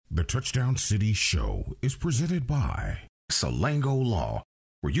The Touchdown City Show is presented by Salango Law,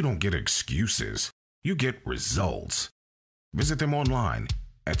 where you don't get excuses, you get results. Visit them online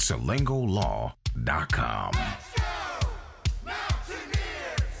at salangolaw.com. Let's go,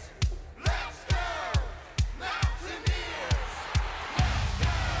 Mountaineers! Let's go, Mountaineers! Let's go,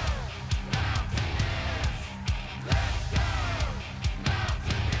 Mountaineers! Let's go,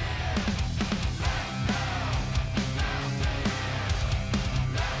 Mountaineers!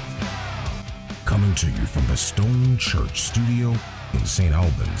 Coming to you from the Stone Church Studio in St.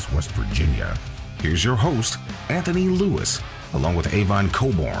 Albans, West Virginia. Here's your host, Anthony Lewis, along with Avon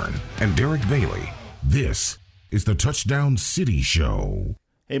Coburn and Derek Bailey. This is the Touchdown City Show.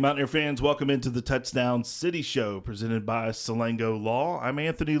 Hey, Mountaineer fans, welcome into the Touchdown City Show presented by Salango Law. I'm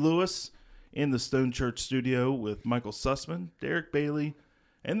Anthony Lewis in the Stone Church Studio with Michael Sussman, Derek Bailey,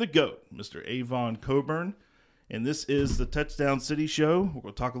 and the GOAT, Mr. Avon Coburn. And this is the Touchdown City Show. We're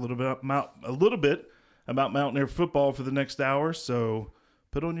going to talk a little bit about Mountaineer football for the next hour, so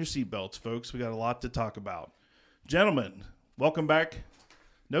put on your seatbelts, folks. We got a lot to talk about. Gentlemen, welcome back.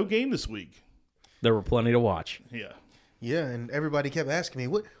 No game this week. There were plenty to watch. Yeah. Yeah, and everybody kept asking me,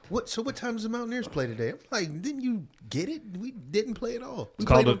 what time does the Mountaineers play today? I'm like, didn't you get it? We didn't play at all. We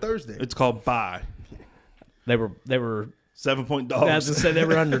played on Thursday. It's called bye. They were 7-point dogs. as I said, they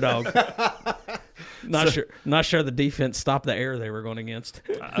were underdog. Not sure the defense stopped the air they were going against.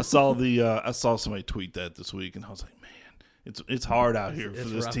 I saw somebody tweet that this week, and I was like, man, it's hard out here for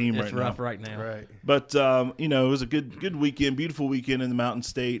this team right now. It's rough right now. Right. But it was a good weekend, beautiful weekend in the Mountain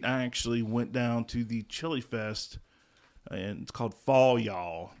State. I actually went down to the Chili Fest, and it's called Fall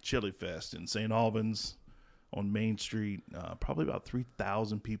Y'all Chili Fest in St. Albans on Main Street. Probably about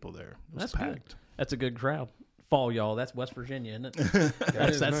 3,000 people there. It was That's packed. good. That's a good crowd. Fall y'all. That's West Virginia, isn't it?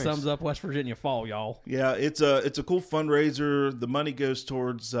 That that sums up West Virginia. Fall y'all. Yeah, it's a cool fundraiser. The money goes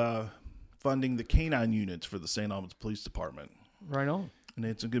towards funding the canine units for the St. Albans Police Department. Right on. And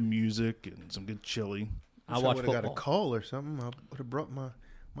it's some good music and some good chili. I Wish watch would have got football. a call or something. I would have brought my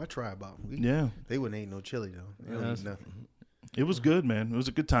tribe out. Yeah. They wouldn't eat no chili, though. They don't eat nothing. It was good, man. It was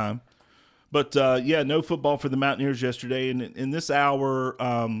a good time. But, no football for the Mountaineers yesterday. And in this hour,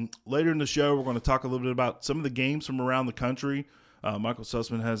 later in the show, we're going to talk a little bit about some of the games from around the country. Michael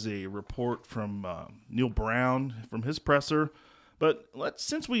Sussman has a report from Neil Brown from his presser. But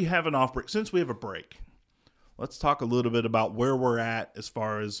since we have a break, let's talk a little bit about where we're at as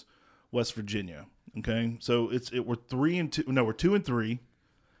far as West Virginia. Okay, so we're 3-2. No, we're 2-3.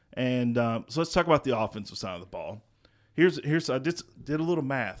 And so let's talk about the offensive side of the ball. Here's I just did a little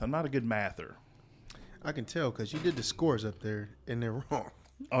math. I'm not a good mather. I can tell because you did the scores up there, and they're wrong.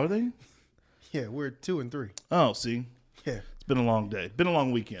 Are they? Yeah, we're 2-3. Oh, see, Yeah. it's been a long day, been a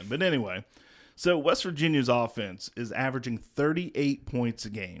long weekend. But anyway, so West Virginia's offense is averaging 38 points a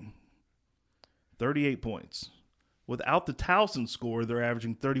game. 38 points. Without the Towson score, they're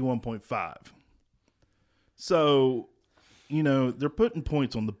averaging 31.5. So, they're putting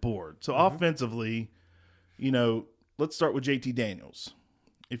points on the board. So offensively, let's start with JT Daniels.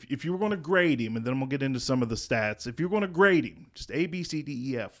 If you were going to grade him, and then I'm going to get into some of the stats. If you're going to grade him, just A, B, C,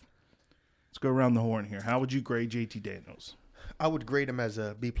 D, E, F. Let's go around the horn here. How would you grade JT Daniels? I would grade him as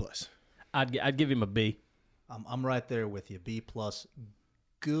a B+. I'd give him a B. I'm right there with you. B+,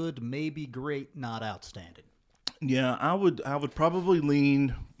 good, maybe great, not outstanding. Yeah, I would probably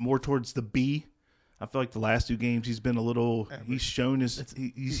lean more towards the B. I feel like the last two games he's been a little – he's shown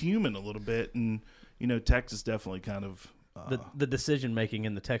he's human a little bit. And, Texas definitely kind of The decision making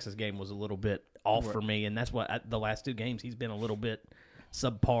in the Texas game was a little bit off for me, and that's what the last two games he's been a little bit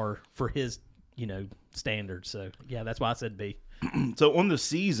subpar for his standards. So yeah, that's why I said B. So on the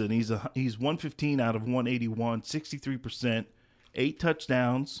season, he's 115 out of 181, 63%, 8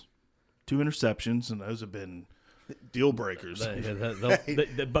 touchdowns, 2 interceptions, and those have been deal breakers.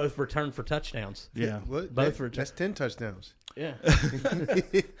 They both returned for touchdowns. Yeah, What? Both That's 10 touchdowns. Yeah,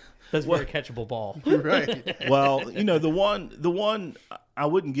 that's a very catchable ball. Right. well, the one I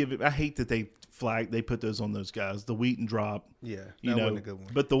wouldn't give it. I hate that they put those on those guys. The Wheaton drop. Yeah, that wasn't a good one.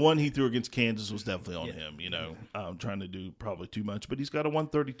 But the one he threw against Kansas was definitely on him. Trying to do probably too much, but he's got a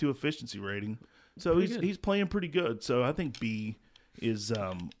 132 efficiency rating, so he's playing pretty good. So I think B is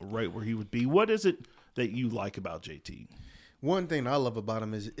right where he would be. What is it that you like about JT? One thing I love about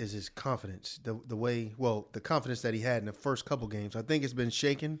him is his confidence. The confidence that he had in the first couple games. I think it's been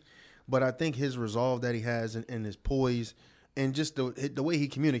shaken, but I think his resolve that he has and his poise and just the way he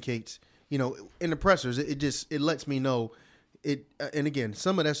communicates, in the pressers, it lets me know it. And again,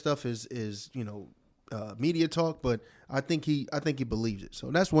 some of that stuff is media talk, but I think he believes it.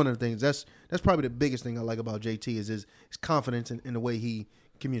 So that's one of the things. That's probably the biggest thing I like about JT is his confidence in the way he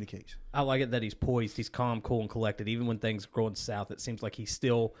communicates. I like it that he's poised. He's calm, cool, and collected. Even when things are going south, it seems like he's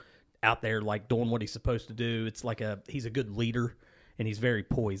still out there, like doing what he's supposed to do. It's like he's a good leader, and he's very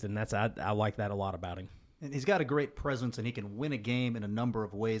poised, and I like that a lot about him. And he's got a great presence, and he can win a game in a number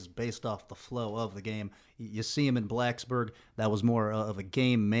of ways based off the flow of the game. You see him in Blacksburg. That was more of a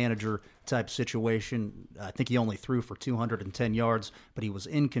game manager type situation. I think he only threw for 210 yards, but he was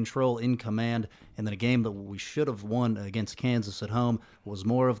in control, in command. And then a game that we should have won against Kansas at home was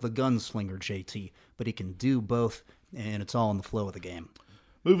more of the gunslinger, JT. But he can do both, and it's all in the flow of the game.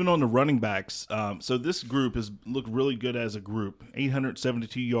 Moving on to running backs. So this group has looked really good as a group.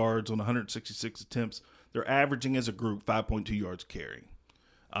 872 yards on 166 attempts. They're averaging as a group 5.2 yards a carry.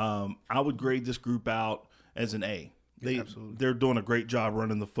 I would grade this group out as an A. They're doing a great job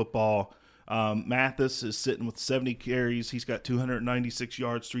running the football. Mathis is sitting with 70 carries. He's got 296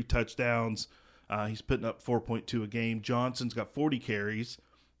 yards, 3 touchdowns. He's putting up 4.2 a game. Johnson's got 40 carries,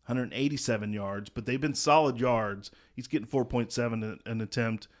 187 yards, but they've been solid yards. He's getting 4.7 an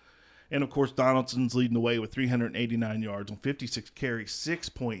attempt. And, of course, Donaldson's leading the way with 389 yards on 56 carries,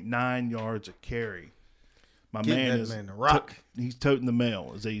 6.9 yards a carry. My Getting man that is man to rock. He's toting the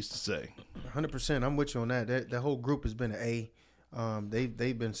mail, as they used to say. 100%. I'm with you on that. That whole group has been an A.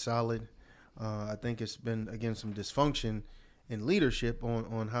 They've been solid. I think it's been, again, some dysfunction in leadership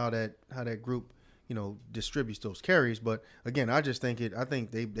on how that group, distributes those carries. But again, I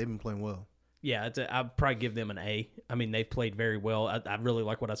think they've been playing well. Yeah, I'd probably give them an A. I mean, they've played very well. I really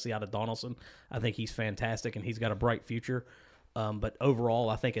like what I see out of Donaldson. I think he's fantastic, and he's got a bright future. But overall,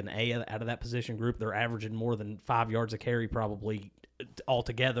 I think an A out of that position group, they're averaging more than 5 yards a carry probably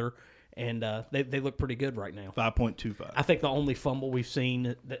altogether, and they look pretty good right now. 5.25. I think the only fumble we've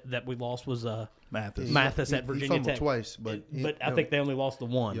seen that we lost was Mathis at Virginia he fumbled Tech twice, but I think they only lost the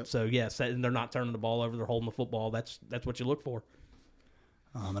one. Yep. So yes, and they're not turning the ball over; they're holding the football. That's what you look for.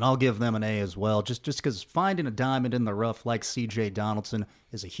 And I'll give them an A as well, just because finding a diamond in the rough like C.J. Donaldson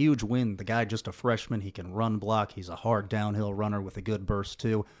is a huge win. The guy, just a freshman, he can run block. He's a hard downhill runner with a good burst,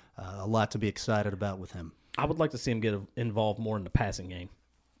 too. A lot to be excited about with him. I would like to see him get involved more in the passing game.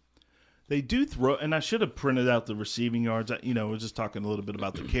 They do throw, and I should have printed out the receiving yards. We're just talking a little bit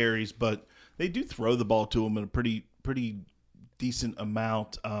about the carries, but they do throw the ball to him in a pretty decent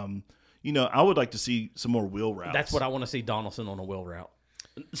amount. I would like to see some more wheel routes. That's what I want to see Donaldson on a wheel route.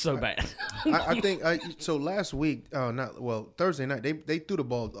 So bad. I think so. Last week, Thursday night, they threw the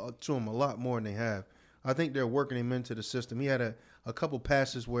ball to him a lot more than they have. I think they're working him into the system. He had a couple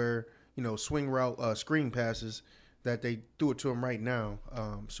passes where swing route screen passes that they threw it to him right now.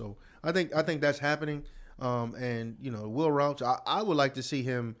 So I think that's happening. And wheel routes. I would like to see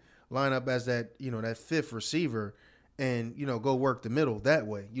him line up as that that fifth receiver and go work the middle that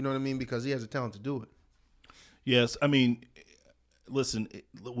way. You know what I mean? Because he has the talent to do it. Yes, I mean. Listen,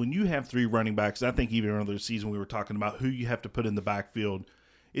 when you have 3 running backs, I think even earlier this season we were talking about who you have to put in the backfield.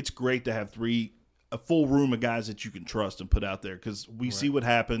 It's great to have a full room of guys that you can trust and put out there because we see what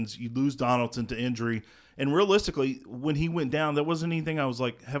happens. You lose Donaldson to injury, and realistically, when he went down, there wasn't anything I was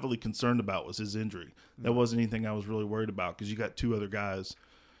heavily concerned about was his injury. That wasn't anything I was really worried about because you got 2 other guys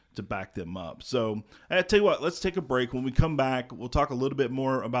to back them up. So I tell you what, let's take a break. When we come back, we'll talk a little bit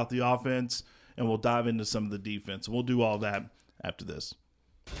more about the offense, and we'll dive into some of the defense. We'll do all that after this.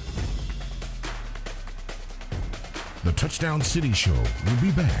 The Touchdown City Show will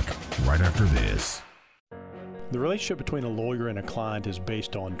be back right after this. The relationship between a lawyer and a client is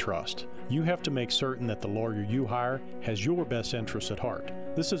based on trust. You have to make certain that the lawyer you hire has your best interests at heart.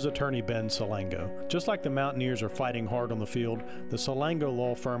 This is attorney Ben Salango. Just like the Mountaineers are fighting hard on the field, the Salango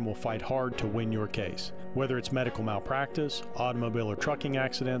Law Firm will fight hard to win your case. Whether it's medical malpractice, automobile or trucking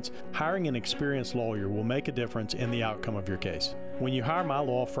accidents, hiring an experienced lawyer will make a difference in the outcome of your case. When you hire my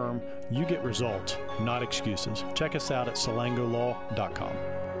law firm, you get results, not excuses. Check us out at salangolaw.com.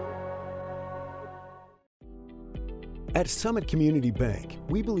 At Summit Community Bank,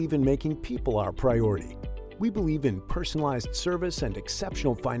 we believe in making people our priority. We believe in personalized service and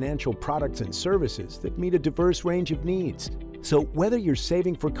exceptional financial products and services that meet a diverse range of needs. So whether you're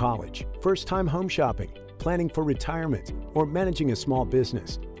saving for college, first-time home shopping, planning for retirement, or managing a small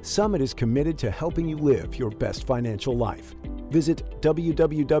business, Summit is committed to helping you live your best financial life. Visit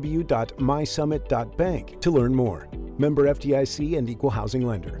www.mysummit.bank to learn more. Member FDIC and Equal Housing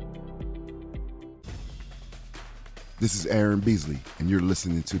Lender. This is Aaron Beasley, and you're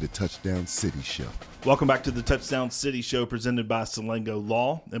listening to the Touchdown City Show. Welcome back to the Touchdown City Show presented by Salango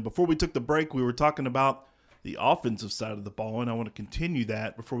Law. And before we took the break, we were talking about the offensive side of the ball, and I want to continue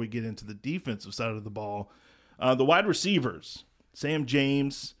that before we get into the defensive side of the ball. The wide receivers, Sam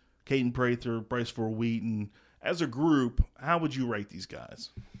James, Caden Prather, Bryce Ford Wheaton, as a group, how would you rate these guys?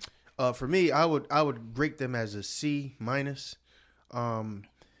 For me, I would rate them as a C minus.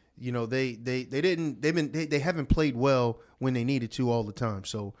 You know, they haven't played well when they needed to all the time.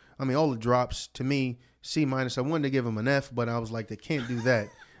 So I mean, all the drops to me, C minus. I wanted to give them an F, but I was like, they can't do that.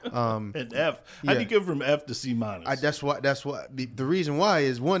 An F. How do you go from F to C minus? That's why. The reason why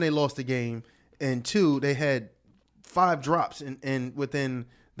is, one, they lost the game, and two, they had 5 drops and within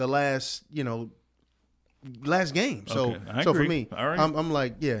the last game. So Okay, so for agree. me, All right. I'm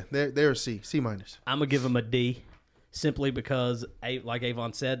like, yeah, they're a C minus. I'm gonna give them a D, simply because, like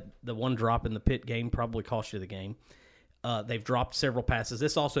Avon said, the one drop in the Pitt game probably cost you the game. They've dropped several passes.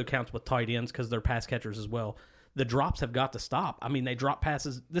 This also counts with tight ends because they're pass catchers as well. The drops have got to stop. I mean, they drop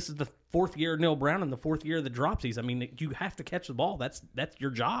passes. This is the 4th year of Neil Brown and the 4th year of the dropsies. I mean, you have to catch the ball. That's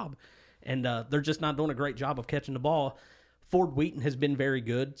your job. And they're just not doing a great job of catching the ball. Ford Wheaton has been very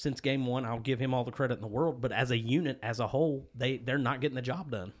good since game 1. I'll give him all the credit in the world. But as a unit, as a whole, they're not getting the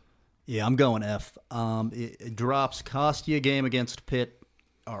job done. Yeah, I'm going F. It drops cost you a game against Pitt,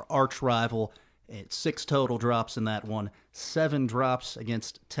 our arch rival. It's 6 total drops in that one. 7 drops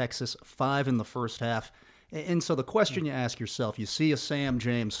against Texas, 5 in the first half. And so the question you ask yourself, you see a Sam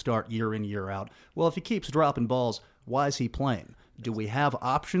James start year in, year out. Well, if he keeps dropping balls, why is he playing? Do we have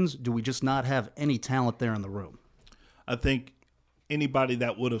options? Do we just not have any talent there in the room? I think anybody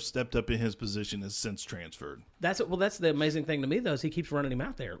that would have stepped up in his position has since transferred. That's the amazing thing to me, though, is he keeps running him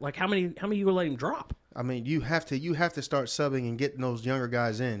out there. Like, how many you gonna let him drop? I mean, you have to start subbing and getting those younger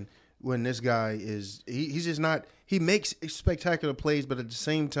guys in when this guy is he's just not. He makes spectacular plays, but at the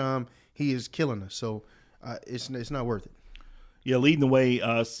same time, he is killing us. So it's not worth it. Yeah, leading the way,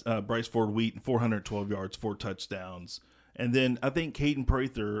 Bryce Ford Wheaton, 412 yards, 4 touchdowns. And then I think Caden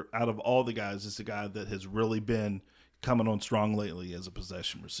Prather, out of all the guys, is the guy that has really been coming on strong lately as a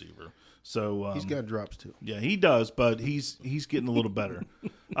possession receiver. So He's got drops too. yeah, he does, but he's getting a little better.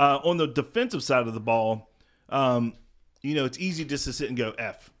 On the defensive side of the ball, it's easy just to sit and go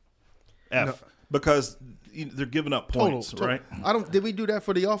F, because they're giving up points, right? Did we do that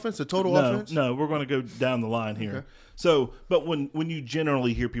for the offense? The total offense? No, we're going to go down the line here. Okay. So, but when you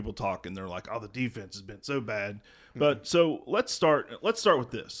generally hear people talking, they're like, "Oh, the defense has been so bad." But so let's start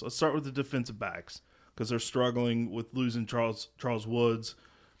with this. Let's start with the defensive backs, because they're struggling with losing Charles Woods.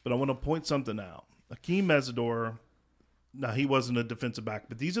 But I want to point something out. Akeem Mesidor, now he wasn't a defensive back,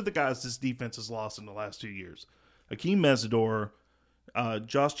 but these are the guys this defense has lost in the last 2 years. Akeem Mesidor,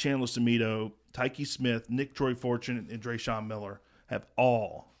 Josh Chandler-Samito, Tyke Smith, Nick Troy Fortune, and Drayshawn Miller have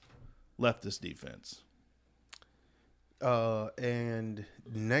all left this defense. And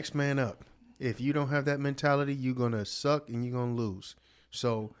next man up. If you don't have that mentality, you're going to suck and you're going to lose.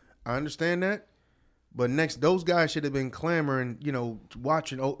 So I understand that. But those guys should have been clamoring,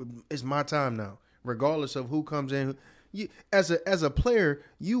 watching. Oh, it's my time now, regardless of who comes in. You, as a player,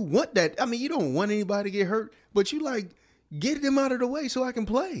 you want that. I mean, you don't want anybody to get hurt, but you get them out of the way so I can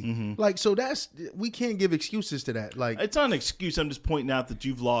play. Mm-hmm. So we can't give excuses to that. It's not an excuse. I'm just pointing out that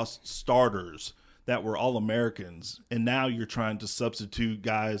you've lost starters that were All-Americans, and now you're trying to substitute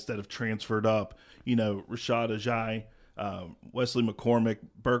guys that have transferred up. Rashad Ajayi, Wesley McCormick,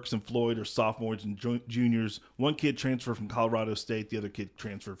 Burks and Floyd are sophomores and juniors. One kid transferred from Colorado State. The other kid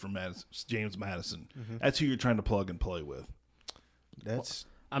transferred from James Madison. Mm-hmm. That's who you're trying to plug and play with.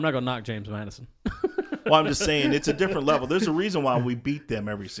 I'm not going to knock James Madison. Well, I'm just saying it's a different level. There's a reason why we beat them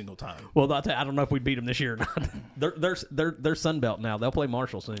every single time. Well, I don't know if we beat them this year or not. They're Sun Belt now. They'll play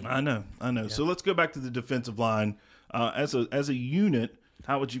Marshall soon. I know. Yeah. So let's go back to the defensive line. As a unit,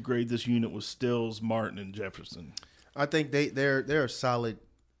 how would you grade this unit with Stills, Martin, and Jefferson? I think they're a solid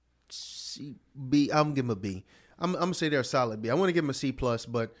C, B. I'm gonna give them a B. I'm gonna say they're a solid B. I want to give them a C plus,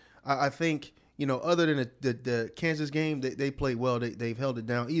 but I think other than the Kansas game, they played well. They've held it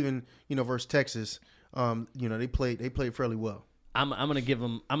down. Even versus Texas, they played fairly well. I'm gonna give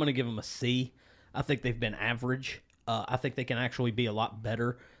them a C. I think they've been average. I think they can actually be a lot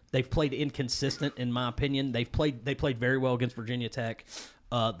better. They've played inconsistent, in my opinion. They played very well against Virginia Tech.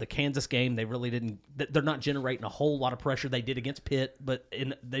 The Kansas game, they really didn't. They're not generating a whole lot of pressure. They did against Pitt, but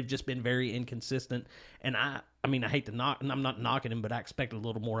they've just been very inconsistent. And I hate to knock, and I'm not knocking him, but I expected a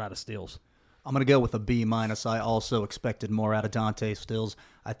little more out of Stills. I'm going to go with a B minus. I also expected more out of Dante Stills.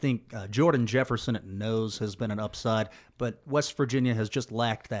 I think Jordan Jefferson at nose has been an upside, but West Virginia has just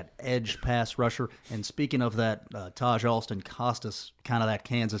lacked that edge pass rusher. And speaking of that, Taj Alston cost us kind of that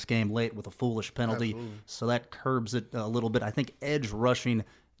Kansas game late with a foolish penalty, Absolutely. So that curbs it a little bit. I think edge rushing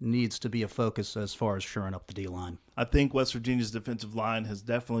needs to be a focus as far as shoring up the D-line. I think West Virginia's defensive line has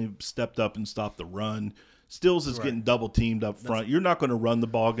definitely stepped up and stopped the run. Stills is getting double teamed up front. You're not going to run the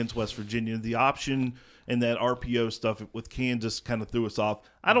ball against West Virginia. The option and that RPO stuff with Kansas kind of threw us off.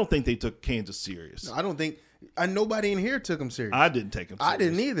 I don't think they took Kansas serious. No, I don't think nobody in here took them serious. I didn't take them serious. I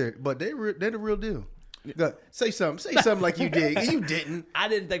didn't either, but they're the real deal. Go, say something. Say something like you did. You didn't. I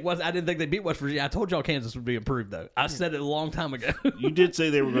didn't think they beat West Virginia. I told y'all Kansas would be improved, though. I said it a long time ago. You did say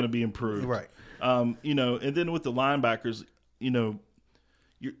they were going to be improved. Right. You know, and then with the linebackers, you know,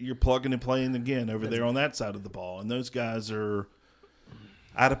 you're plugging and playing again over there on that side of the ball. And those guys are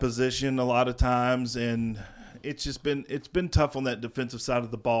out of position a lot of times, and it's been tough on that defensive side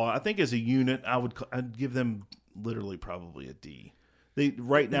of the ball. I think as a unit, I'd give them literally probably a D. They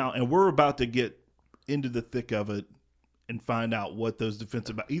right now, and we're about to get into the thick of it and find out what those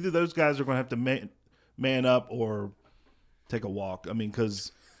defensive – either those guys are going to have to man up or take a walk. I mean,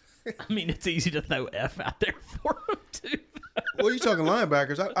 because – I mean, it's easy to throw F out there for them, too. Well, you're talking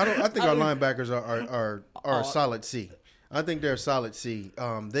linebackers. I think our linebackers are a solid C. I think they're a solid C.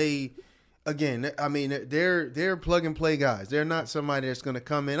 They're plug and play guys. They're not somebody that's going to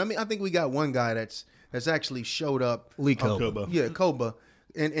come in. I mean, I think we got one guy that's actually showed up. Lee Koba. Yeah, Koba,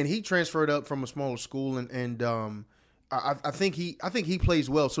 and he transferred up from a smaller school, and I think he plays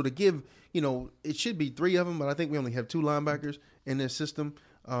well. So to give, you know, it should be 3 of them, but I think we only have 2 linebackers in this system.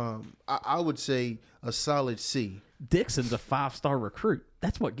 I would say a solid C. Dixon's a 5-star recruit.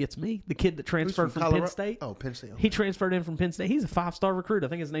 That's what gets me. The kid that transferred from Penn State. Oh, Penn State. He transferred in from Penn State. He's a 5-star recruit. I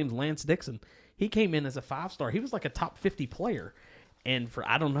think his name's Lance Dixon. He came in as a 5-star. He was like a top 50 player. And for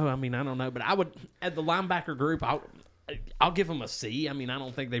I don't know, but I would at the linebacker group, I'll give them a C. I mean, I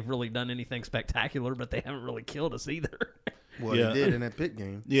don't think they've really done anything spectacular, but they haven't really killed us either. Well, they did in that Pitt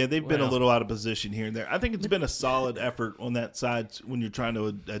game. Yeah, they've been a little out of position here and there. I think it's been a solid effort on that side when you're trying to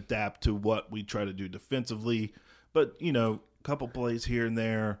adapt to what we try to do defensively. But, you know, a couple plays here and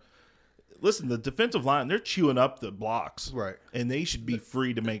there. Listen, the defensive line, they're chewing up the blocks. Right. And they should be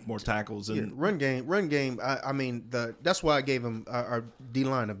free to make more tackles. And run game. I mean, that's why I gave them our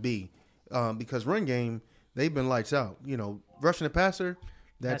D-line a B, because run game, they've been lights out. You know, rushing the passer,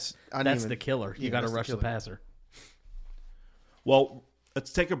 that's the killer. You got to rush the passer. Well,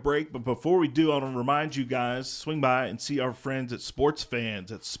 let's take a break. But before we do, I want to remind you guys, swing by and see our friends at Sports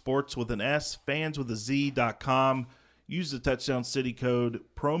Fans. That's sports with an S, fans with a Z.com. Use the Touchdown City code,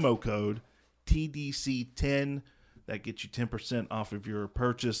 promo code, TDC10. That gets you 10% off of your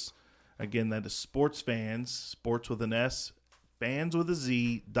purchase. Again, that is Sports Fans, sports with an S, fans with a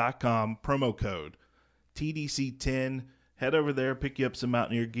Z.com, promo code, TDC10. Head over there, pick you up some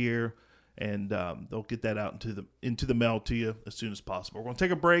Mountaineer gear, and they'll get that out into the mail to you as soon as possible. We're going to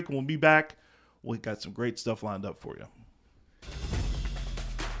take a break, and we'll be back. We got some great stuff lined up for you.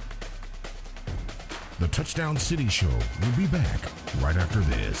 The Touchdown City Show will be back right after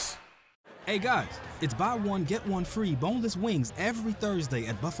this. Hey guys, it's buy one, get one free boneless wings every Thursday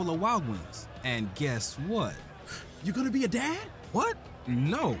at Buffalo Wild Wings. And guess what? You gonna be a dad? What?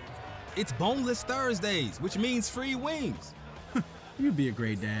 No. It's Boneless Thursdays, which means free wings. You'd be a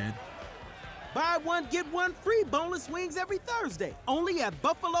great dad. Buy one, get one free boneless wings every Thursday. Only at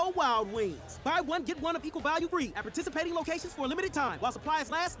Buffalo Wild Wings. Buy one, get one of equal value free at participating locations for a limited time. While supplies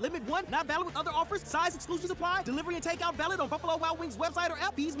last, limit one, not valid with other offers. Size exclusions apply. Delivery and takeout valid on Buffalo Wild Wings website or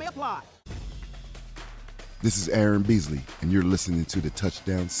app. Fees may apply. This is Aaron Beasley, and you're listening to the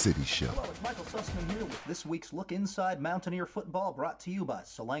Touchdown City Show. Hello, it's Michael Sussman here with this week's Look Inside Mountaineer Football, brought to you by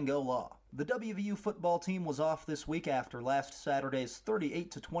Salango Law. The WVU football team was off this week after last Saturday's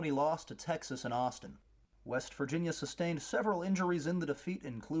 38-20 loss to Texas and Austin. West Virginia sustained several injuries in the defeat,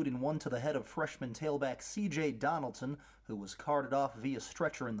 including one to the head of freshman tailback C.J. Donaldson, who was carted off via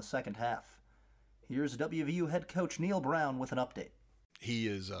stretcher in the second half. Here's WVU head coach Neil Brown with an update.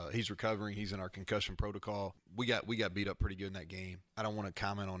 He's recovering. He's in our concussion protocol. We got beat up pretty good in that game. I don't want to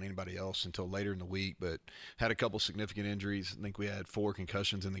comment on anybody else until later in the week, but had a couple significant injuries. I think we had 4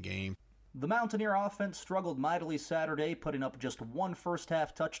 concussions in the game. The Mountaineer offense struggled mightily Saturday, putting up just 1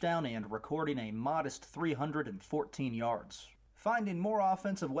 first-half touchdown and recording a modest 314 yards. Finding more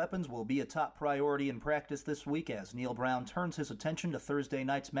offensive weapons will be a top priority in practice this week as Neil Brown turns his attention to Thursday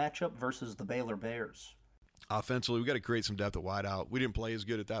night's matchup versus the Baylor Bears. Offensively, we got to create some depth at wideout. We didn't play as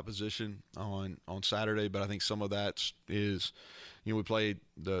good at that position on Saturday, but I think some of that is, we played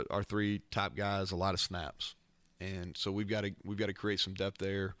our 3 top guys a lot of snaps, and so we've got to create some depth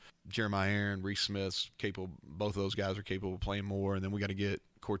there. Jeremiah Aaron, Reese Smith's capable. Both of those guys are capable of playing more, and then we got to get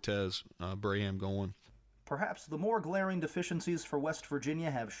Cortez Braham going. Perhaps the more glaring deficiencies for West Virginia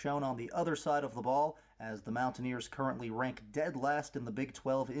have shown on the other side of the ball, as the Mountaineers currently rank dead last in the Big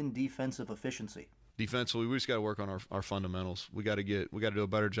 12 in defensive efficiency. Defensively, we just got to work on our fundamentals. We got to do a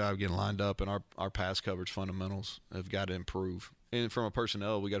better job getting lined up, and our pass coverage fundamentals have got to improve. And from a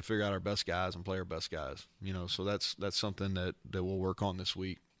personnel, we got to figure out our best guys and play our best guys. So that's something that we'll work on this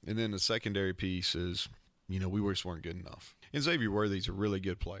week. And then the secondary piece is, we just weren't good enough. And Xavier Worthy's a really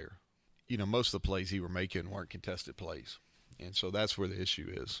good player. Most of the plays he were making weren't contested plays. And so that's where the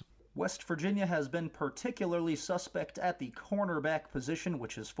issue is. West Virginia has been particularly suspect at the cornerback position,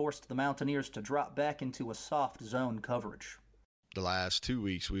 which has forced the Mountaineers to drop back into a soft zone coverage. The last 2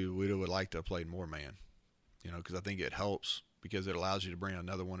 weeks, we would like to have played more man, because I think it helps because it allows you to bring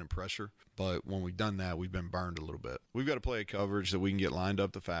another one in pressure. But when we've done that, we've been burned a little bit. We've got to play a coverage that we can get lined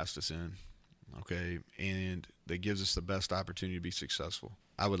up the fastest in, okay, and that gives us the best opportunity to be successful.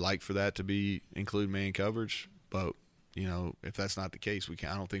 I would like for that to include man coverage, but if that's not the case,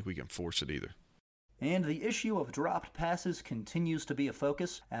 I don't think we can force it either. And the issue of dropped passes continues to be a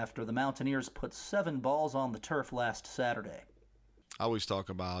focus after the Mountaineers put 7 balls on the turf last Saturday. I always talk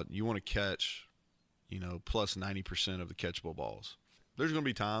about you want to catch, plus 90% of the catchable balls. There's going to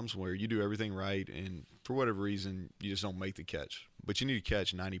be times where you do everything right, and for whatever reason, you just don't make the catch. But you need to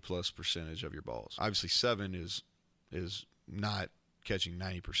catch 90+% of your balls. Obviously, 7 is not catching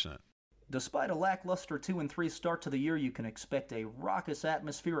 90%. Despite a lackluster 2-3 start to the year, you can expect a raucous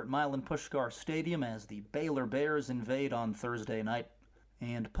atmosphere at Milan Puskar Stadium as the Baylor Bears invade on Thursday night.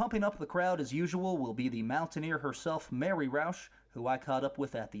 And pumping up the crowd as usual will be the Mountaineer herself, Mary Roush, who I caught up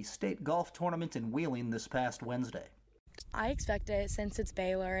with at the state golf tournament in Wheeling this past Wednesday. I expect it since it's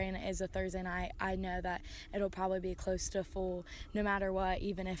Baylor and it is a Thursday night. I know that it'll probably be close to full no matter what,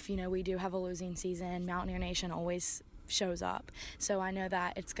 even if, we do have a losing season. Mountaineer Nation always shows up. So I know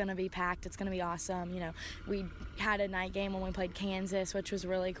that it's going to be packed. It's going to be awesome. We had a night game when we played Kansas, which was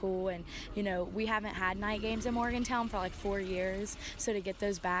really cool. And, we haven't had night games in Morgantown for like 4 years. So to get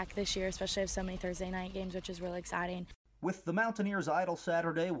those back this year, especially have so many Thursday night games, which is really exciting. With the Mountaineers idle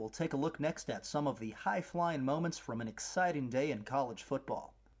Saturday, we'll take a look next at some of the high-flying moments from an exciting day in college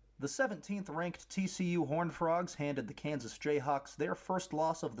football. The 17th-ranked TCU Horned Frogs handed the Kansas Jayhawks their first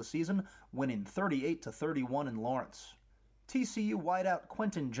loss of the season, winning 38-31 in Lawrence. TCU wideout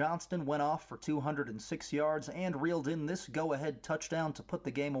Quentin Johnston went off for 206 yards and reeled in this go-ahead touchdown to put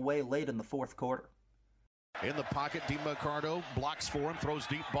the game away late in the fourth quarter. In the pocket, DiMarcado blocks for him, throws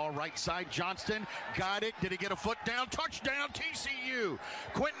deep ball right side. Johnston got it. Did he get a foot down? Touchdown, TCU.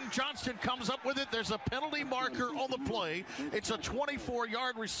 Quentin Johnston comes up with it. There's a penalty marker on the play. It's a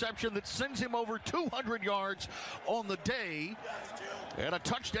 24-yard reception that sends him over 200 yards on the day. And a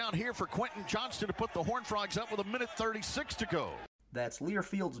touchdown here for Quentin Johnston to put the Horned Frogs up with 1:36 to go. That's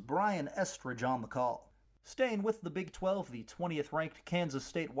Learfield's Brian Estridge on the call. Staying with the Big 12, the 20th-ranked Kansas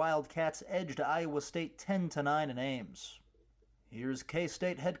State Wildcats edged Iowa State 10-9 in Ames. Here's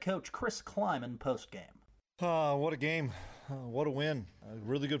K-State head coach Chris Kleiman postgame. What a game. What a win. A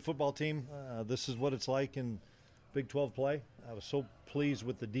really good football team. This is what it's like in Big 12 play. I was so pleased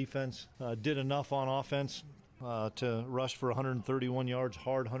with the defense. Did enough on offense to rush for 131 yards,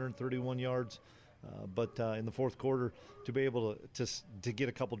 hard 131 yards. But in the fourth quarter, to be able to get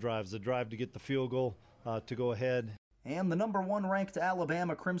a couple drives, the drive to get the field goal, to go ahead. And the number 1 ranked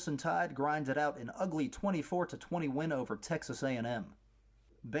Alabama Crimson Tide grinded out an ugly 24-20 win over Texas A&M.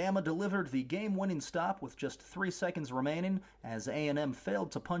 Bama delivered the game-winning stop with just 3 seconds remaining as A&M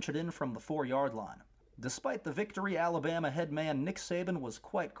failed to punch it in from the 4-yard line. Despite the victory, Alabama head man Nick Saban was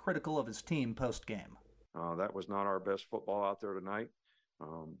quite critical of his team post-game. That was not our best football out there tonight.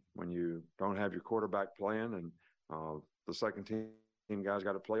 When you don't have your quarterback playing and the second team guys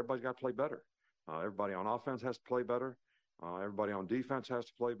got to play, everybody's got to play better. Everybody on offense has to play better. Everybody on defense has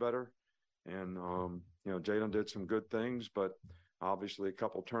to play better. And, Jalen did some good things, but obviously a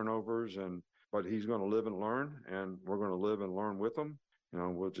couple turnovers. But he's going to live and learn, and we're going to live and learn with him.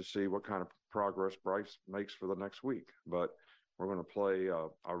 We'll just see what kind of progress Bryce makes for the next week. But we're going to play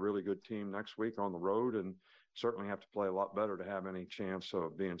a really good team next week on the road and certainly have to play a lot better to have any chance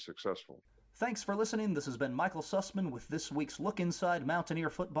of being successful. Thanks for listening. This has been Michael Sussman with this week's Look Inside Mountaineer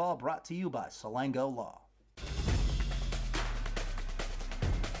Football, brought to you by Salango Law.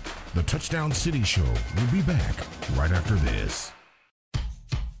 The Touchdown City Show will be back right after this.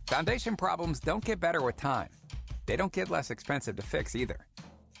 Foundation problems don't get better with time. They don't get less expensive to fix either.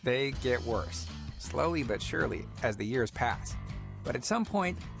 They get worse, slowly but surely, as the years pass. But at some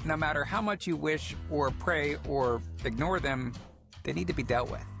point, no matter how much you wish or pray or ignore them, they need to be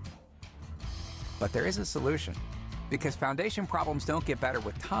dealt with. But there is a solution, because foundation problems don't get better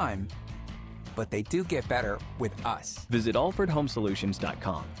with time. but they do get better with us. Visit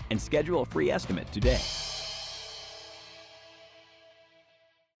AlfredHomeSolutions.com and schedule a free estimate today.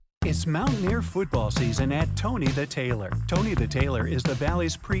 It's Mountaineer football season at Tony the Tailor. Tony the Tailor is the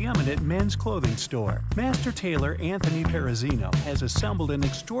Valley's preeminent men's clothing store. Master tailor Anthony Perazino has assembled an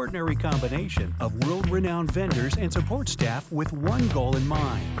extraordinary combination of world-renowned vendors and support staff with one goal in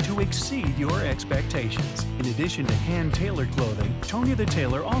mind: to exceed your expectations. In addition to hand-tailored clothing, Tony the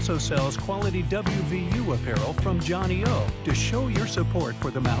Tailor also sells quality WVU apparel from Johnny O to show your support for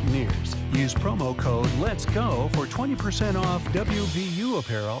the Mountaineers. Use promo code Let's Go for 20% off WVU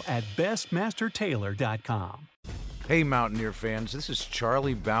apparel at bestmastertailor.com. Hey, Mountaineer fans, this is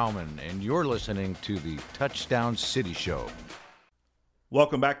Charlie Bauman, and you're listening to the Touchdown City Show.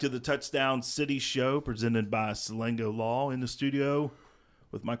 Welcome back to the Touchdown City Show, presented by Salengo Law. In the studio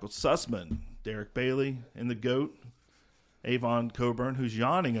with Michael Sussman, Derek Bailey, and the GOAT, Avon Coburn, who's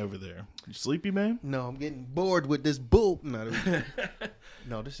yawning over there. You sleepy, man? No, I'm getting bored with this bull. No,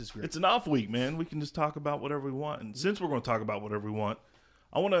 this is great. It's an off week, man. We can just talk about whatever we want. And since we're going to talk about whatever we want,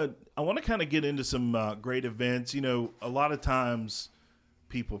 I want to kind of get into some great events. You know, a lot of times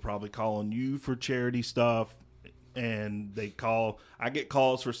people probably call on you for charity stuff, and I get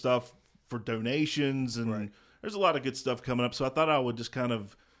calls for stuff for donations, and there's a lot of good stuff coming up. So I thought I would just kind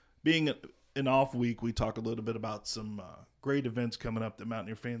of, being an off week, we talk a little bit about some great events coming up that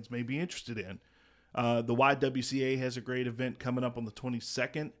Mountaineer fans may be interested in. The YWCA has a great event coming up on the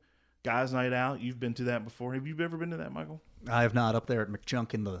 22nd, Guys Night Out. You've been to that before. Have you ever been to that, Michael? I have not. Up there at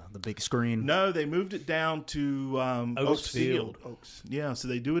McJunk in the big screen. No, they moved it down to Oaks Field. Oaks. Yeah, so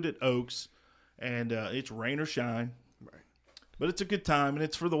they do it at Oaks, and it's rain or shine. Right. But it's a good time, and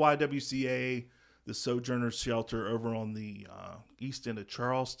it's for the YWCA, the Sojourners Shelter over on the east end of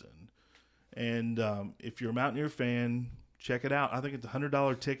Charleston. And if you're a Mountaineer fan, check it out. I think it's a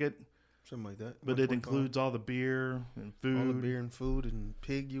 $100 ticket. Something like that. But it includes all the beer and food. All the beer and food and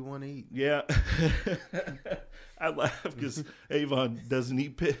pig you want to eat. Yeah. I laugh because Avon doesn't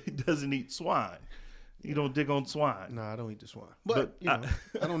eat swine. You don't dig on swine. No, I don't eat the swine. But you know,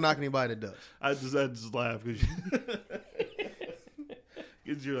 I don't knock anybody that does. I just laugh because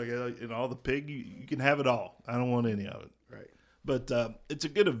you're like, and all the pig, you can have it all. I don't want any of it. Right. But it's a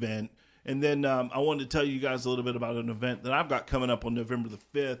good event. And then I wanted to tell you guys a little bit about an event that I've got coming up on November the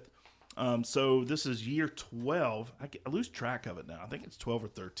 5th. So this is year 12. I lose track of it now. I think it's 12 or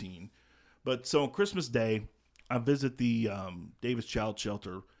 13. But so on Christmas Day, I visit the Davis Child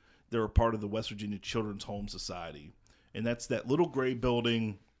Shelter. They're a part of the West Virginia Children's Home Society. And that's that little gray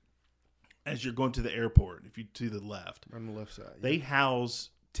building as you're going to the airport, if you to the left. On the left side. Yeah. They house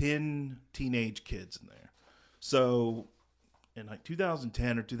 10 teenage kids in there. So in like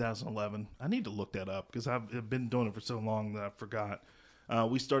 2010 or 2011, I need to look that up because I've been doing it for so long that I forgot.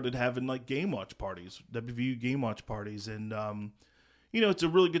 We started having like game watch parties, WVU game watch parties. And, it's a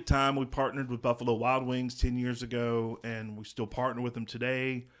really good time. We partnered with Buffalo Wild Wings 10 years ago, and we still partner with them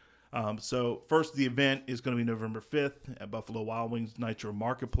today. So first, the event is going to be November 5th at Buffalo Wild Wings Nitro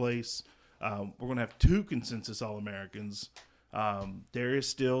Marketplace. We're going to have 2 consensus All-Americans. Darius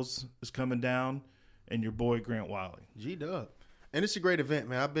Stills is coming down, and your boy Grant Wiley. G-Dub. And it's a great event,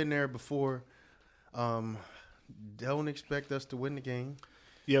 man. I've been there before. Don't expect us to win the game.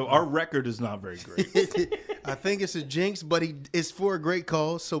 Yeah, our record is not very great. I think it's a jinx, but it's for a great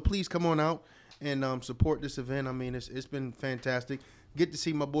cause. So please come on out and support this event. I mean, it's been fantastic. Get to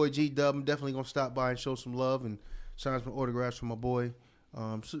see my boy G-Dub. I'm definitely going to stop by and show some love and sign some autographs for my boy.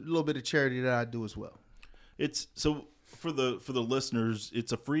 So a little bit of charity that I do as well. It's so for the listeners,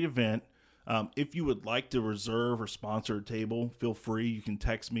 it's a free event. If you would like to reserve or sponsor a table, feel free. You can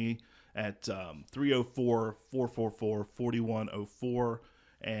text me at 304-444-4104,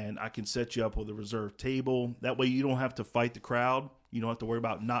 and I can set you up with a reserved table. That way you don't have to fight the crowd. You don't have to worry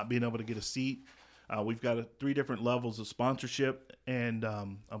about not being able to get a seat. We've got 3 different levels of sponsorship, and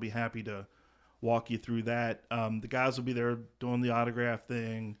I'll be happy to walk you through that. The guys will be there doing the autograph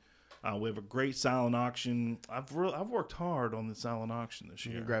thing. We have a great silent auction. I've worked hard on the silent auction this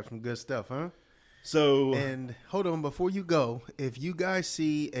year. You grab some good stuff, huh? So, and hold on, before you go, if you guys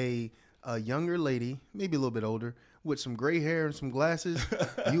see a younger lady, maybe a little bit older, with some gray hair and some glasses,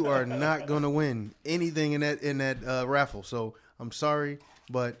 you are not going to win anything in that raffle. So I'm sorry,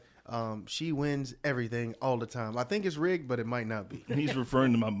 but she wins everything all the time. I think it's rigged, but it might not be. He's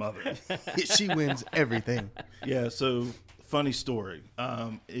referring to my mother. She wins everything. Yeah. So funny story.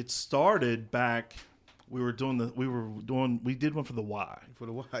 It started back. We did one for the Y. For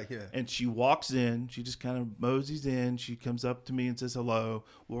the Y, yeah. And she walks in. She just kind of moseys in. She comes up to me and says hello.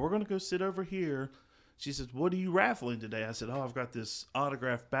 Well, we're going to go sit over here. She says, "What are you raffling today?" I said, "Oh, I've got this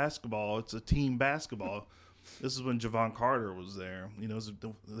autographed basketball. It's a team basketball." This is when Javon Carter was there. You know,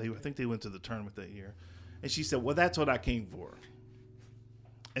 I think they went to the tournament that year. And she said, "Well, that's what I came for."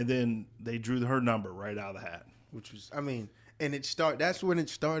 And then they drew her number right out of the hat. Which was, I mean, and that's when it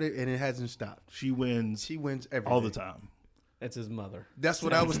started, and it hasn't stopped. She wins every all day. the time. That's his mother. That's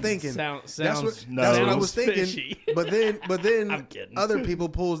what I was thinking. Sounds that's what I was thinking. fishy. But then I'm kidding. other people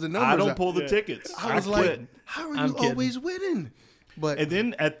pulls the numbers. I don't out. pull the tickets. I was quit. like, how are you always winning? But and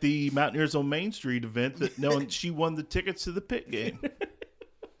then at the Mountaineers on Main Street event, she won the tickets to the Pitt game.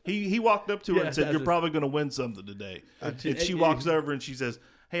 He walked up to her and said, "You're probably going to win something today." And she walks over and she says,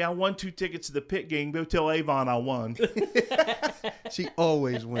 "Hey, I won 2 tickets to the Pitt game. Go tell Avon I won." She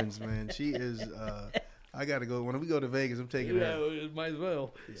always wins, man. She is. I got to go. When we go to Vegas, I'm taking her. Yeah, might as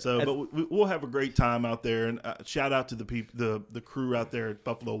well. So, but we'll have a great time out there. And shout out to the crew out there at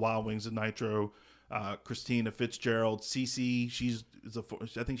Buffalo Wild Wings and Nitro. Christina Fitzgerald, Cece.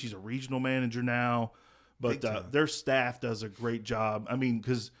 I think she's a regional manager now, but their staff does a great job. I mean,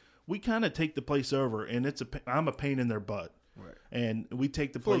 because we kind of take the place over, and I'm a pain in their butt, right? And we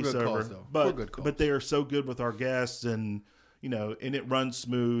take the For place good over, cause, though. but they are so good with our guests, and and it runs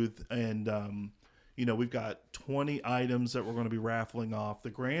smooth, and we've got 20 items that we're going to be raffling off. The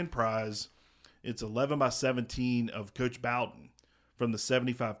grand prize, it's 11 by 17 of Coach Bowden from the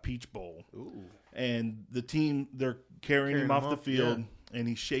 75 Peach Bowl. Ooh. And the team, they're carrying him off the field, and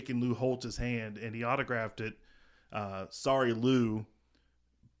he's shaking Lou Holtz's hand, and he autographed it. Sorry, Lou.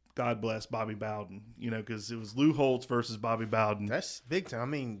 God bless Bobby Bowden. Because it was Lou Holtz versus Bobby Bowden. That's big time. I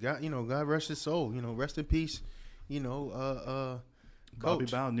mean, God rest his soul. Rest in peace. Bobby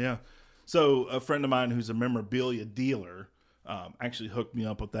Bowden, yeah. So a friend of mine who's a memorabilia dealer actually hooked me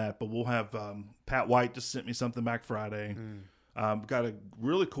up with that. But we'll have Pat White just sent me something back Friday. Got a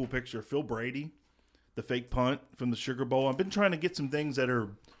really cool picture of Phil Brady, the fake punt from the Sugar Bowl. I've been trying to get some things that are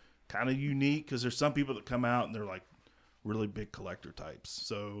kind of unique because there's some people that come out and they're like really big collector types.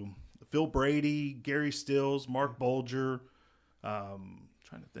 So Phil Brady, Gary Stills, Mark Bolger. Trying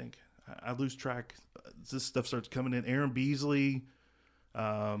to think. I lose track. This stuff starts coming in. Aaron Beasley.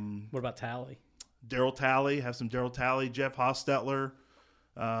 What about Talley? Daryl Talley. Have some Daryl Talley. Jeff Hostetler.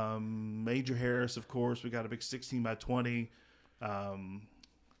 Major Harris, of course. We got a big 16 by 20. Trying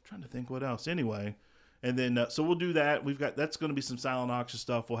to think what else. Anyway, and then so we'll do that. That's going to be some silent auction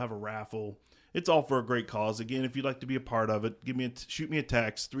stuff. We'll have a raffle. It's all for a great cause. Again, if you'd like to be a part of it, shoot me a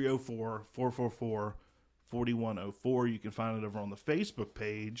text 304-444-4104. You can find it over on the Facebook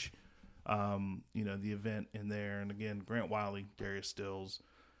page. The event in there. And again, Grant Wiley, Darius Stills.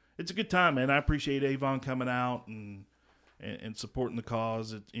 It's a good time, man. I appreciate Avon coming out and supporting the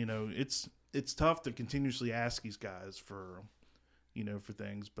cause. It's tough to continuously ask these guys for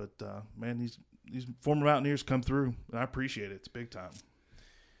things, but man, these former Mountaineers come through, and I appreciate it. It's big time.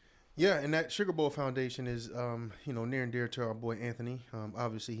 Yeah, and that Sugar Bowl Foundation is near and dear to our boy Anthony.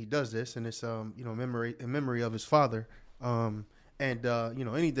 Obviously, he does this, and it's in memory of his father. Anything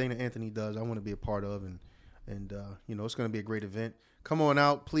that Anthony does, I want to be a part of, and it's going to be a great event. Come on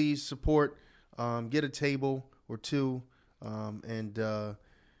out, please support. Get a table or two,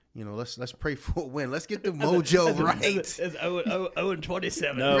 let's pray for a win. Let's get the mojo right. It's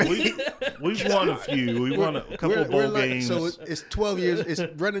 0-27. No, we've won a few. We won a couple bowl games. So it's 12 years. It's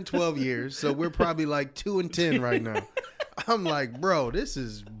running 12 years. So we're probably like 2-10 right now. I'm like, bro, this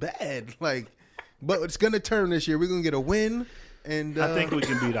is bad. But it's gonna turn this year. We're gonna get a win, and I think we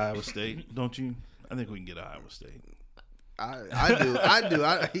can beat Iowa State, don't you? I think we can get Iowa State. I do.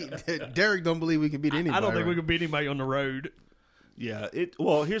 Derek don't believe we can beat anybody. I don't think we can beat anybody on the road. Yeah.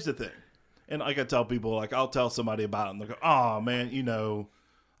 Well, here's the thing, and like I tell people, I'll tell somebody about it, and they'll go, "Oh man, I don't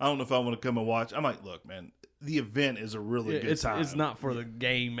know if I want to come and watch." I'm like, "Look, man, the event is a really good time. It's not for the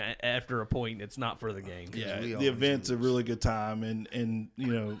game. After a point, it's not for the game. Yeah, the event's a really good time, and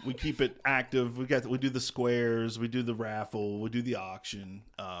we keep it active. We do the squares, we do the raffle, we do the auction.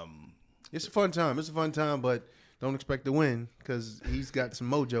 It's a fun time. But don't expect to win because he's got some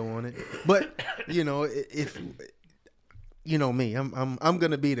mojo on it. But if me, I'm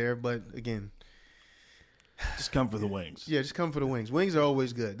gonna be there. But again, just come for the wings. Yeah, just come for the wings. Wings are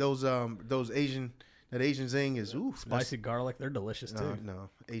always good. Those Asian zing is spicy garlic. They're delicious too.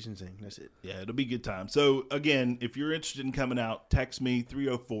 No, Asian zing. That's it. Yeah, it'll be a good time. So again, if you're interested in coming out, text me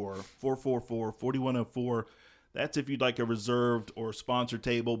 304-444-4104. That's if you'd like a reserved or sponsored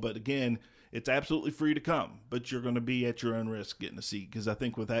table. But again, it's absolutely free to come, but you're going to be at your own risk getting a seat because I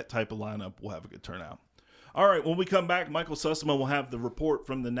think with that type of lineup, we'll have a good turnout. All right, when we come back, Michael Sussman will have the report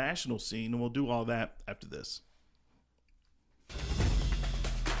from the national scene, and we'll do all that after this.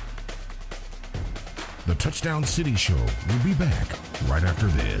 The Touchdown City Show will be back right after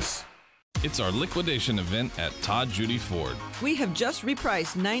this. It's our liquidation event at Todd Judy Ford. We have just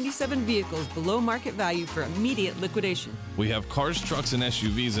repriced 97 vehicles below market value for immediate liquidation. We have cars, trucks, and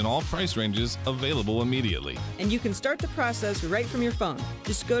SUVs in all price ranges available immediately. And you can start the process right from your phone.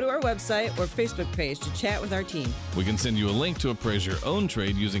 Just go to our website or Facebook page to chat with our team. We can send you a link to appraise your own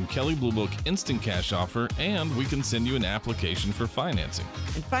trade using Kelley Blue Book Instant Cash Offer, and we can send you an application for financing.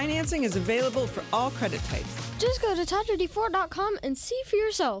 And financing is available for all credit types. Just go to ToddJudyFord.com and see for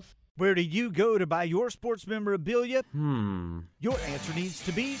yourself. Where do you go to buy your sports memorabilia? Your answer needs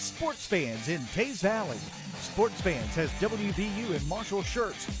to be Sports Fans in Tays Valley. Sports Fans has WVU and Marshall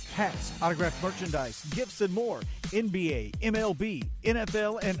shirts, hats, autographed merchandise, gifts, and more. NBA, MLB,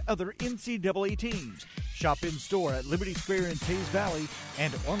 NFL, and other NCAA teams. Shop in store at Liberty Square in Tays Valley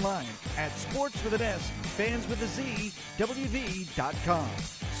and online at sports with an S, fans with a Z, WV.com.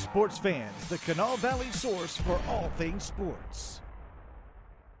 Sports Fans, the Kanawha Valley source for all things sports.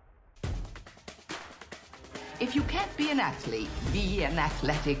 If you can't be an athlete, be an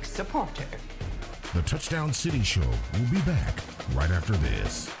athletic supporter. The Touchdown City Show will be back right after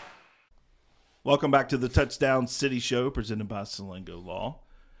this. Welcome back to the Touchdown City Show presented by Salengo Law.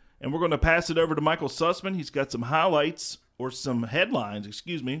 And we're going to pass it over to Michael Sussman. He's got some highlights, or some headlines,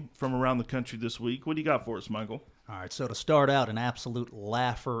 from around the country this week. What do you got for us, Michael? All right, so to start out, an absolute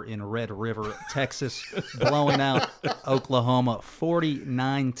laugher in Red River, Texas, blowing out Oklahoma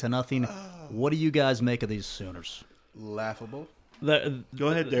 49-0. What do you guys make of these Sooners? Laughable. Go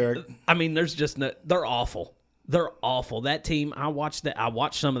ahead, Derek. I mean, there's just no, they're awful. They're awful. That team, I watched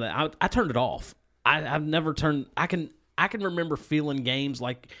some of that. I turned it off. I've never turned. I can remember feeling games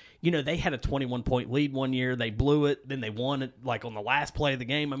like, they had a 21-point lead one year. They blew it. Then they won it like on the last play of the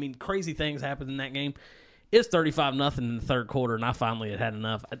game. I mean, crazy things happened in that game. It's 35-0 in the third quarter, and I finally had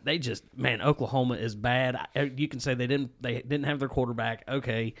enough. They just, Oklahoma is bad. You can say they didn't have their quarterback.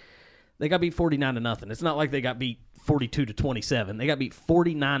 Okay, they got beat 49-0. It's not like they got beat 42-27. They got beat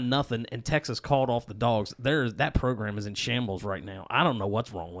 49-0, and Texas called off the dogs. That program is in shambles right now. I don't know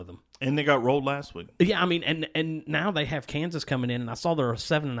what's wrong with them. And they got rolled last week. Yeah, I mean, and now they have Kansas coming in, and I saw they're a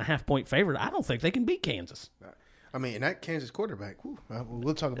 7.5-point favorite. I don't think they can beat Kansas. I mean, and that Kansas quarterback,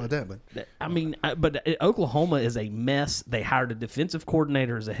 we'll talk about that. But I mean, but Oklahoma is a mess. They hired a defensive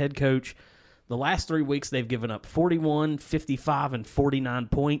coordinator as a head coach. The last 3 weeks, they've given up 41, 55, and 49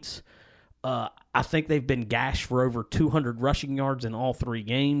 points. I think they've been gashed for over 200 rushing yards in all 3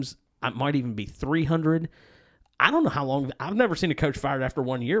 games. It might even be 300. I don't know how long. I've never seen a coach fired after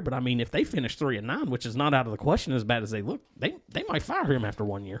 1 year, but I mean, if they finish 3-9, which is not out of the question as bad as they look, they might fire him after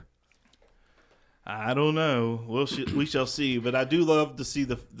 1 year. I don't know. We shall see. But I do love to see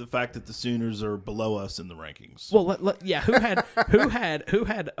the fact that the Sooners are below us in the rankings. Well, who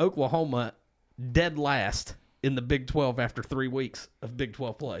had Oklahoma dead last in the Big 12 after 3 weeks of Big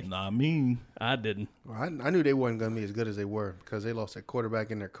 12 play? Not me. I didn't. Well, I knew they weren't going to be as good as they were because they lost their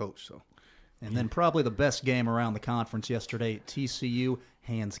quarterback and their coach. So, and then probably the best game around the conference yesterday, TCU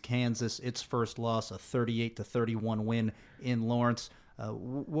hands Kansas its first loss, a 38-31 win in Lawrence.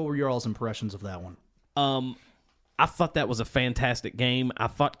 What were your all's impressions of that one? I thought that was a fantastic game. I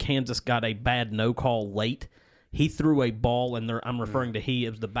thought Kansas got a bad no call late. He threw a ball, and I'm referring to he.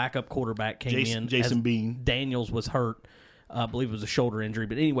 It was the backup quarterback came in. Jason Bean. Daniels was hurt. I believe it was a shoulder injury.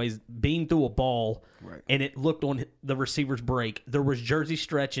 But anyways, Bean threw a ball, and it looked on the receiver's break. There was Jersey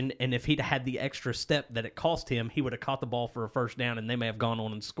stretching, and if he'd had the extra step that it cost him, he would have caught the ball for a first down, and they may have gone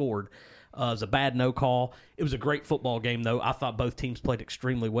on and scored. It was a bad no call. It was a great football game, though. I thought both teams played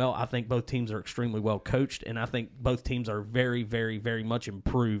extremely well. I think both teams are extremely well coached, and I think both teams are very, very, very much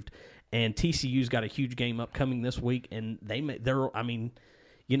improved. And TCU's got a huge game upcoming this week, and they're going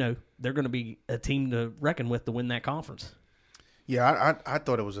to be a team to reckon with to win that conference. Yeah, I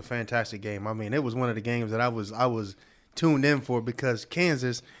thought it was a fantastic game. I mean, it was one of the games that I was tuned in for because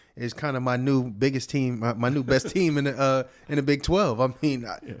Kansas is kind of my new biggest team, my new best team in the Big 12. I mean,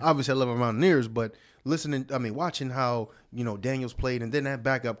 obviously I love the Mountaineers, but watching how Daniels played, and then that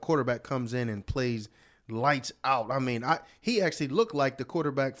backup quarterback comes in and plays lights out. I mean, he actually looked like the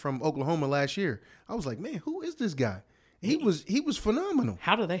quarterback from Oklahoma last year. I was like, man, who is this guy? He was phenomenal.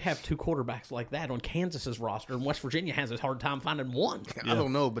 How do they have 2 quarterbacks like that on Kansas's roster, and West Virginia has a hard time finding one? I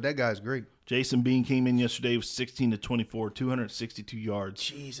don't know, but that guy's great. Jason Bean came in yesterday with 16-24, 262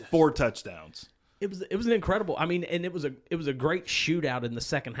 yards, 4 touchdowns. It was an incredible. I mean, and it was a great shootout in the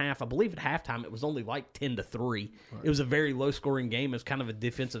second half. I believe at halftime it was only like 10-3. Right. It was a very low scoring game. It was kind of a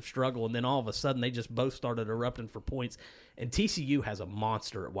defensive struggle, and then all of a sudden they just both started erupting for points. And TCU has a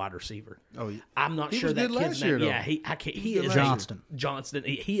monster at wide receiver. Oh, yeah. I'm not He sure was that good kid's last year, name. though. Yeah, he is Johnston.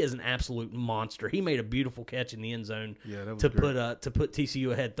 He is an absolute monster. He made a beautiful catch in the end zone to put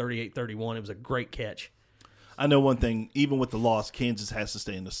TCU ahead 38-31. It was a great catch. I know one thing. Even with the loss, Kansas has to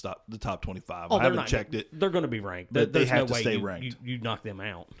stay in the top 25. Oh, I haven't checked it. They're going to be ranked. But they There's have no to way stay ranked. You knock them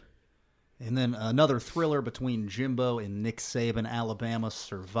out. And then another thriller between Jimbo and Nick Saban, Alabama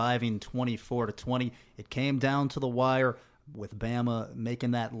surviving 24-20. It came down to the wire with Bama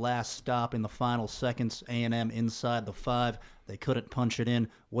making that last stop in the final seconds. A&M inside the 5. They couldn't punch it in.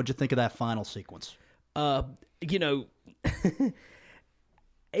 What'd you think of that final sequence?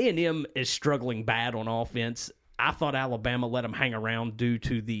 A&M is struggling bad on offense. I thought Alabama let them hang around due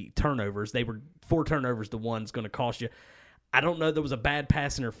to the turnovers. They were 4 turnovers to 1 is going to cost you. I don't know there was a bad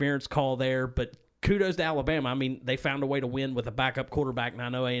pass interference call there, but kudos to Alabama. I mean, they found a way to win with a backup quarterback, and I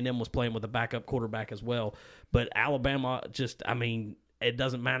know A&M was playing with a backup quarterback as well. But Alabama it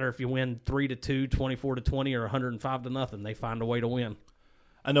doesn't matter if you win 3-2, 24-20, or 105-0. They find a way to win.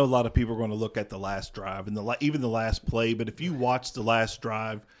 I know a lot of people are going to look at the last drive and even the last play, but if you watch the last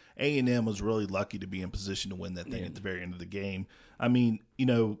drive, A&M was really lucky to be in position to win that thing at the very end of the game. I mean,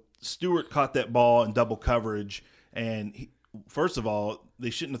 Stewart caught that ball in double coverage, and first of all, they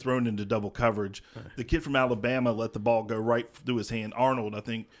shouldn't have thrown into double coverage. The kid from Alabama let the ball go right through his hand. Arnold, I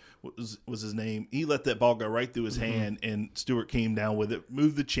think, was his name. He let that ball go right through his hand, and Stewart came down with it,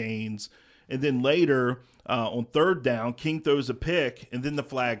 moved the chains, and then later on third down, King throws a pick, and then the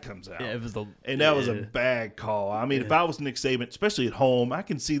flag comes out. Yeah, that was a bad call. I mean, if I was Nick Saban, especially at home, I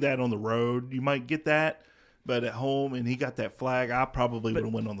can see that on the road. You might get that, but at home, and he got that flag, I probably would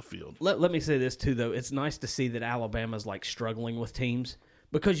have went on the field. Let me say this, too, though. It's nice to see that Alabama's, struggling with teams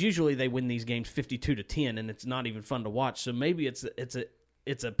because usually they win these games 52-10, and it's not even fun to watch. So maybe it's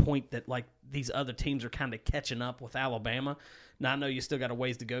a point that, these other teams are kind of catching up with Alabama. Now, I know you still got a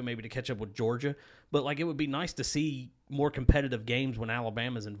ways to go maybe to catch up with Georgia, but, it would be nice to see more competitive games when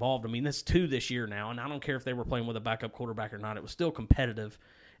Alabama's involved. I mean, that's 2 this year now, and I don't care if they were playing with a backup quarterback or not. It was still competitive,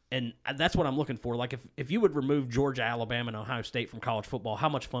 and that's what I'm looking for. If you would remove Georgia, Alabama, and Ohio State from college football, how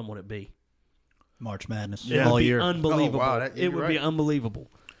much fun would it be? March Madness all year. It would be Unbelievable. Oh, wow, it would be unbelievable.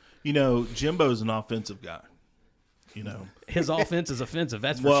 Jimbo's an offensive guy. His offense is offensive,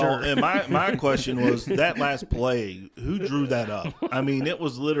 that's for well, sure. And my question was that last play, who drew that up? I mean, it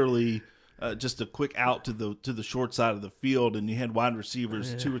was literally just a quick out to the short side of the field, and you had wide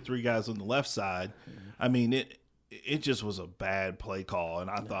receivers, 2 or 3 guys on the left side. I mean, it just was a bad play call, and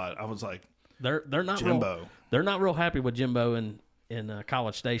I was like, they're not Jimbo. They're not real happy with Jimbo in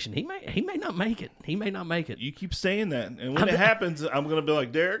College Station. He may not make it. He may not make it. You keep saying that, and when it happens, I'm going to be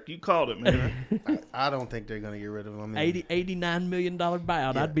like, Derek, you called it, man. I don't think they're going to get rid of him. I mean, $89 million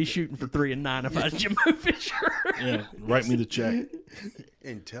buyout. Yeah. I'd be shooting for 3-9 if I was Jimbo Fisher. Yeah, write me the check.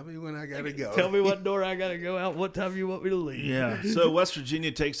 And tell me when I got to go. Tell me what door I got to go out, what time you want me to leave. Yeah, so West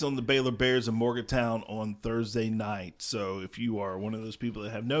Virginia takes on the Baylor Bears in Morgantown on Thursday night. So if you are one of those people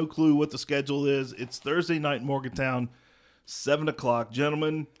that have no clue what the schedule is, it's Thursday night in Morgantown, 7 o'clock.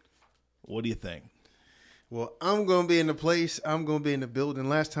 Gentlemen, what do you think? Well, I'm going to be in the place. I'm going to be in the building.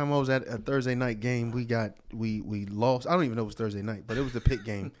 Last time I was at a Thursday night game, we lost. I don't even know it was Thursday night, but it was the Pitt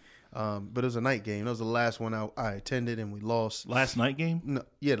game. But it was a night game. That was the last one I attended, and we lost. Last night game? No,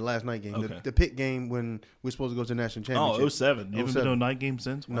 yeah, the last night game. Okay. The Pitt game when we were supposed to go to the national championship. Oh, 07. You haven't been to a night game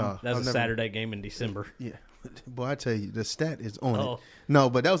since? Wow. No. That was a Saturday game in December. Yeah. Boy, I tell you, the stat is on it. No,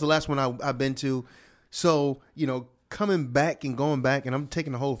 but that was the last one I've been to. So, coming back and going back, and I'm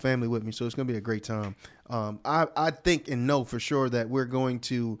taking the whole family with me, so it's going to be a great time. I think and know for sure that we're going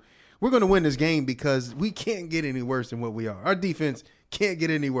to win this game because we can't get any worse than what we are. Our defense can't get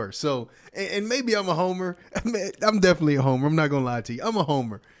any worse. So, and maybe I'm a homer. I'm definitely a homer. I'm not going to lie to you. I'm a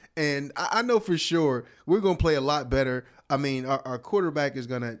homer. And I know for sure we're going to play a lot better. I mean, our quarterback is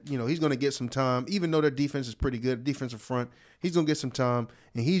going to, he's going to get some time. Even though their defense is pretty good, defensive front, he's going to get some time,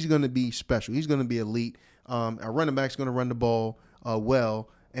 and he's going to be special. He's going to be elite. Our running back's going to run the ball well,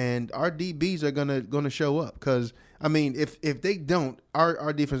 and our DBs are going to show up. Because, I mean, if they don't,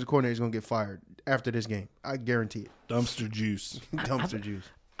 our defensive coordinator is going to get fired after this game. I guarantee it. Dumpster juice. Dumpster juice.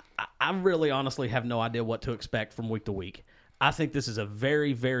 I really honestly have no idea what to expect from week to week. I think this is a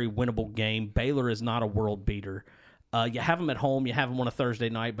very, very winnable game. Baylor is not a world beater. You have them at home. You have them on a Thursday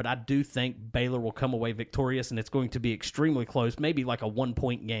night. But I do think Baylor will come away victorious, and it's going to be extremely close, maybe like a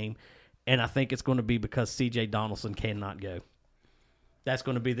 1-point game. And I think it's going to be because C.J. Donaldson cannot go. That's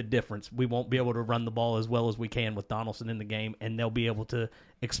going to be the difference. We won't be able to run the ball as well as we can with Donaldson in the game, and they'll be able to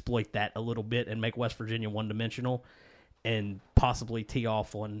exploit that a little bit and make West Virginia one-dimensional and possibly tee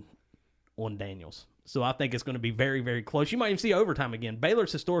off on Daniels. So I think it's going to be very, very close. You might even see overtime again.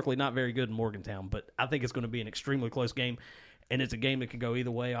 Baylor's historically not very good in Morgantown, but I think it's going to be an extremely close game, and it's a game that could go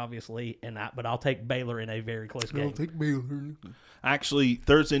either way, obviously. But I'll take Baylor in a very close game. I'll take Baylor. Actually,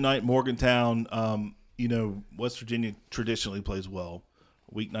 Thursday night, Morgantown, West Virginia traditionally plays well.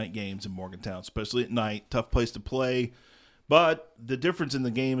 Weeknight games in Morgantown, especially at night. Tough place to play. But the difference in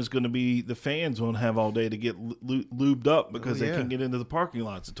the game is going to be the fans won't have all day to get lubed up because they can't get into the parking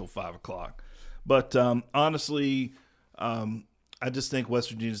lots until 5 o'clock. But honestly, I just think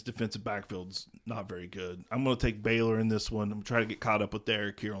West Virginia's defensive backfield's not very good. I'm going to take Baylor in this one. I'm trying to get caught up with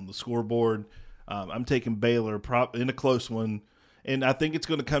Derek here on the scoreboard. I'm taking Baylor in a close one, and I think it's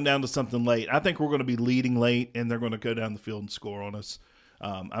going to come down to something late. I think we're going to be leading late, and they're going to go down the field and score on us.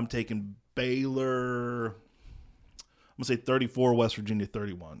 I'm taking Baylor. I'm going to say 34, West Virginia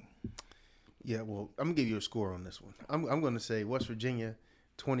 31. Yeah, well, I'm going to give you a score on this one. I'm going to say West Virginia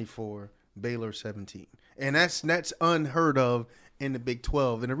 24, Baylor 17. And that's unheard of in the Big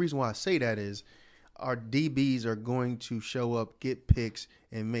 12. And the reason why I say that is our DBs are going to show up, get picks,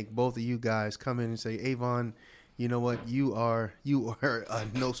 and make both of you guys come in and say, Avon, you know what? You are a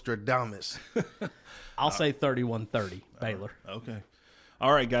Nostradamus. I'll say 31-30, Baylor. Okay.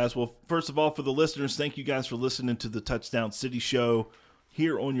 All right, guys. Well, first of all, for the listeners, thank you guys for listening to the Touchdown City Show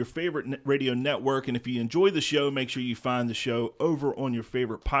here on your favorite radio network. And if you enjoy the show, make sure you find the show over on your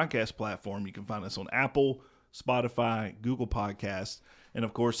favorite podcast platform. You can find us on Apple, Spotify, Google Podcasts. And,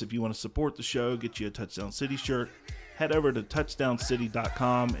 of course, if you want to support the show, get you a Touchdown City shirt, head over to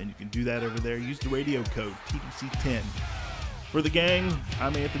touchdowncity.com, and you can do that over there. Use the radio code TDC10. For the gang,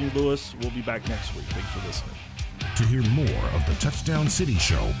 I'm Anthony Lewis. We'll be back next week. Thanks for listening. To hear more of the Touchdown City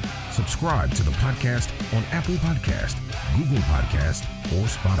Show, subscribe to the podcast on Apple Podcast, Google Podcast, or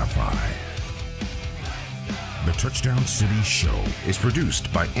Spotify. The Touchdown City Show is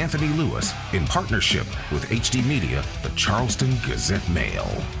produced by Anthony Lewis in partnership with HD Media, the Charleston Gazette-Mail.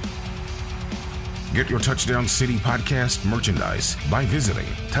 Get your Touchdown City podcast merchandise by visiting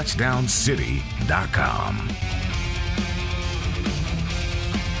touchdowncity.com.